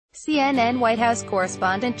CNN White House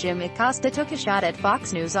correspondent Jim Acosta took a shot at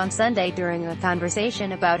Fox News on Sunday during a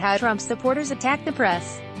conversation about how Trump supporters attack the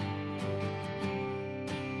press.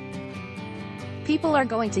 "People are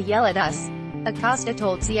going to yell at us," Acosta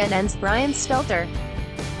told CNN's Brian Stelter.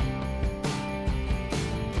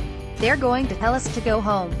 "They're going to tell us to go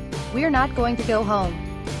home. We're not going to go home.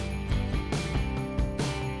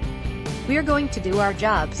 We're going to do our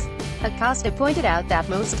jobs." Acosta pointed out that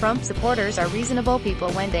most Trump supporters are reasonable people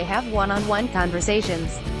when they have one-on-one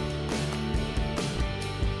conversations.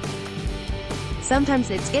 "Sometimes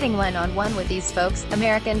it's getting one-on-one with these folks,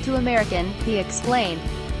 American to American," he explained.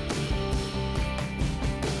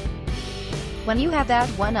 "When you have that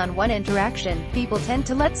one-on-one interaction, people tend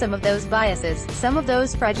to let some of those biases, some of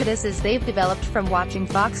those prejudices they've developed from watching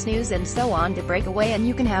Fox News and so on to break away, and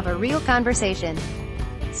you can have a real conversation."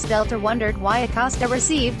 Stelter wondered why Acosta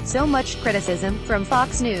received so much criticism from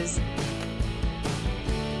Fox News.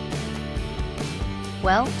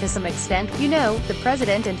 "Well, to some extent, you know, the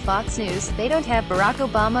president and Fox News, they don't have Barack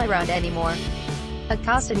Obama around anymore,"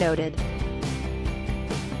 Acosta noted.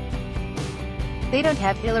 "They don't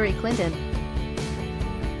have Hillary Clinton.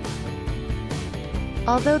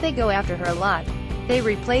 Although they go after her a lot. They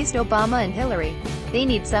replaced Obama and Hillary. They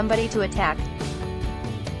need somebody to attack.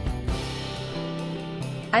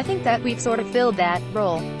 I think that we've sort of filled that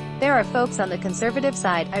role. There are folks on the conservative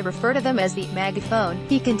side, I refer to them as the MAGA-phone,"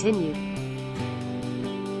 he continued.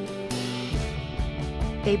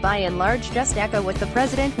 "They by and large just echo what the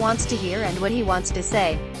president wants to hear and what he wants to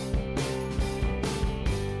say.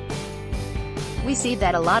 We see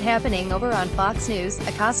that a lot happening over on Fox News."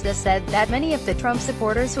 Acosta said that many of the Trump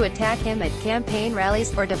supporters who attack him at campaign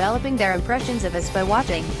rallies are developing their impressions of us by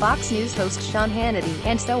watching Fox News host Sean Hannity,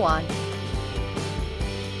 and so on.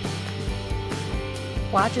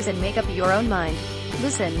 "Watch us and make up your own mind.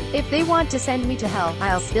 Listen, if they want to send me to hell,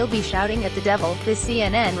 I'll still be shouting at the devil," the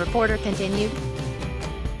CNN reporter continued.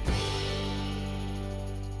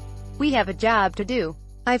 "We have a job to do.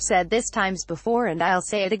 I've said this times before and I'll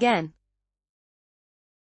say it again.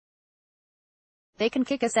 They can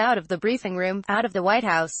kick us out of the briefing room, out of the White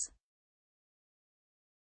House.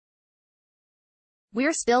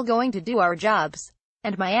 We're still going to do our jobs.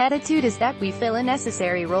 And my attitude is that we fill a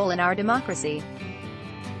necessary role in our democracy.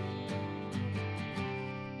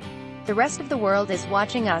 The rest of the world is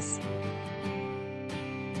watching us.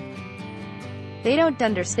 They don't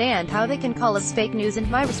understand how they can call us fake news, and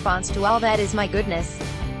my response to all that is, my goodness.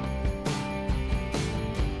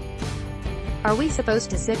 Are we supposed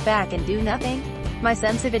to sit back and do nothing? My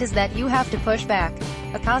sense of it is that you have to push back."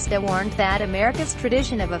 Acosta warned that America's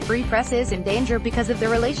tradition of a free press is in danger because of the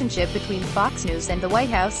relationship between Fox News and the White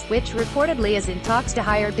House, which reportedly is in talks to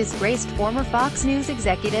hire disgraced former Fox News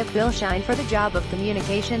executive Bill Shine for the job of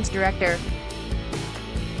communications director.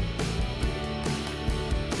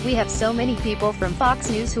 "We have so many people from Fox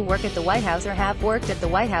News who work at the White House or have worked at the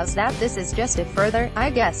White House that this is just a further, I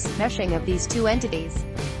guess, meshing of these two entities,"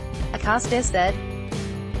 Acosta said.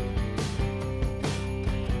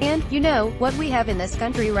 "And, you know, what we have in this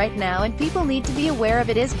country right now, and people need to be aware of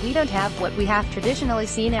it, is we don't have what we have traditionally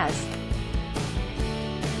seen as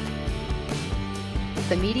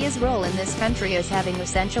the media's role in this country as having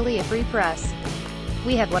essentially a free press.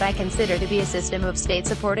 We have what I consider to be a system of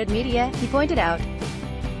state-supported media," he pointed out.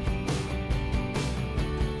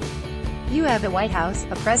 "You have a White House,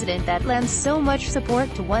 a president that lends so much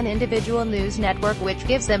support to one individual news network, which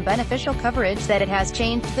gives them beneficial coverage, that it has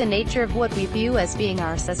changed the nature of what we view as being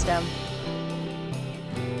our system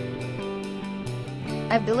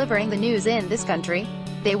of delivering the news in this country.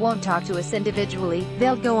 They won't talk to us individually,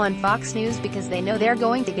 they'll go on Fox News because they know they're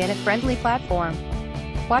going to get a friendly platform."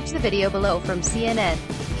 Watch the video below from CNN.